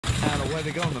Away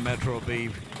they go on the Metro B.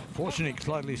 Fortunate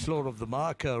slightly slower of the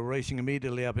mark, racing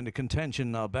immediately up into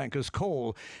contention. Now Banker's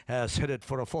Call has headed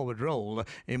for a forward roll.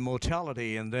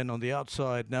 Immortality, and then on the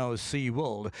outside now is Sea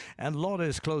World. And Lotta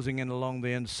is closing in along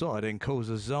the inside in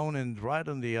Koza Zone, and right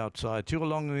on the outside. Two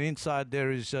along the inside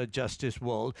there is Justice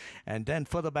World. And then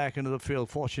further back into the field,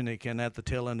 Fortunate, and at the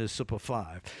tail end is Super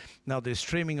 5. Now they're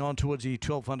streaming on towards the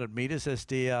 1200 meters as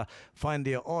they find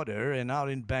their order, and out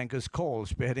in Banker's Call,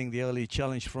 spearheading the early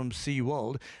challenge from Sea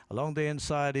World. Along the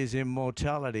inside is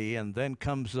Immortality, and then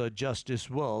comes Justice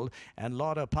World, and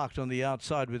Lotta parked on the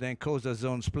outside with Koza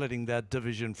Zone splitting that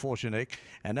division, Fortunate,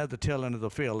 and at the tail end of the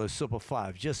field is Super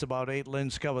 5. Just about 8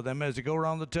 lengths cover them as they go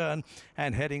around the turn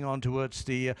and heading on towards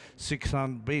the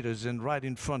 600 meters, and right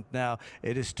in front now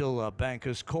it is still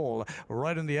Banker's Call.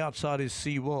 Right on the outside is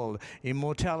Sea World.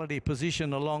 Immortality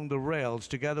positioned along the rails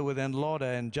together with Lotta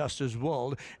and Justice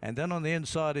World, and then on the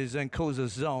inside is Koza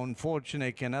Zone,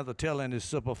 Fortunate, and at the tail end is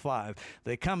Super 5.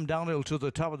 They come downhill to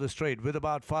the top of the straight with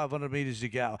about 500 meters to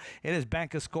go. It is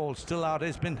Banker's Call still out.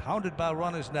 It's been hounded by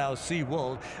runners now. Sea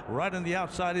World. Right on the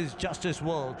outside is Justice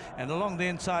World, and along the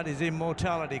inside is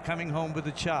Immortality coming home with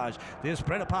the charge. They're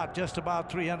spread apart just about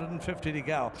 350 to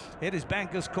go. It is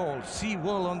Banker's Call. Sea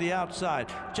World on the outside.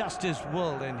 Justice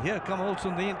World, and here come also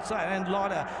on the inside and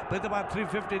Lotta with about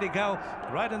 350 to go.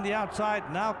 Right on the outside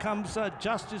now comes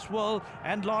Justice World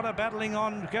and Lotta battling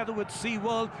on together with Sea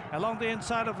World. Along the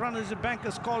inside of runners at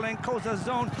Banker's Call and Koza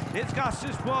Zone, it's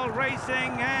Justice World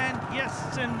racing, and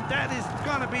yes, and that is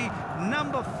gonna be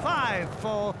number 5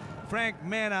 for Frank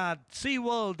Maynard. Sea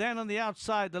World then on the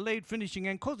outside, the late finishing,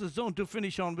 and Koza Zone to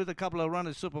finish on with a couple of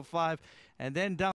runners, Super 5, and then down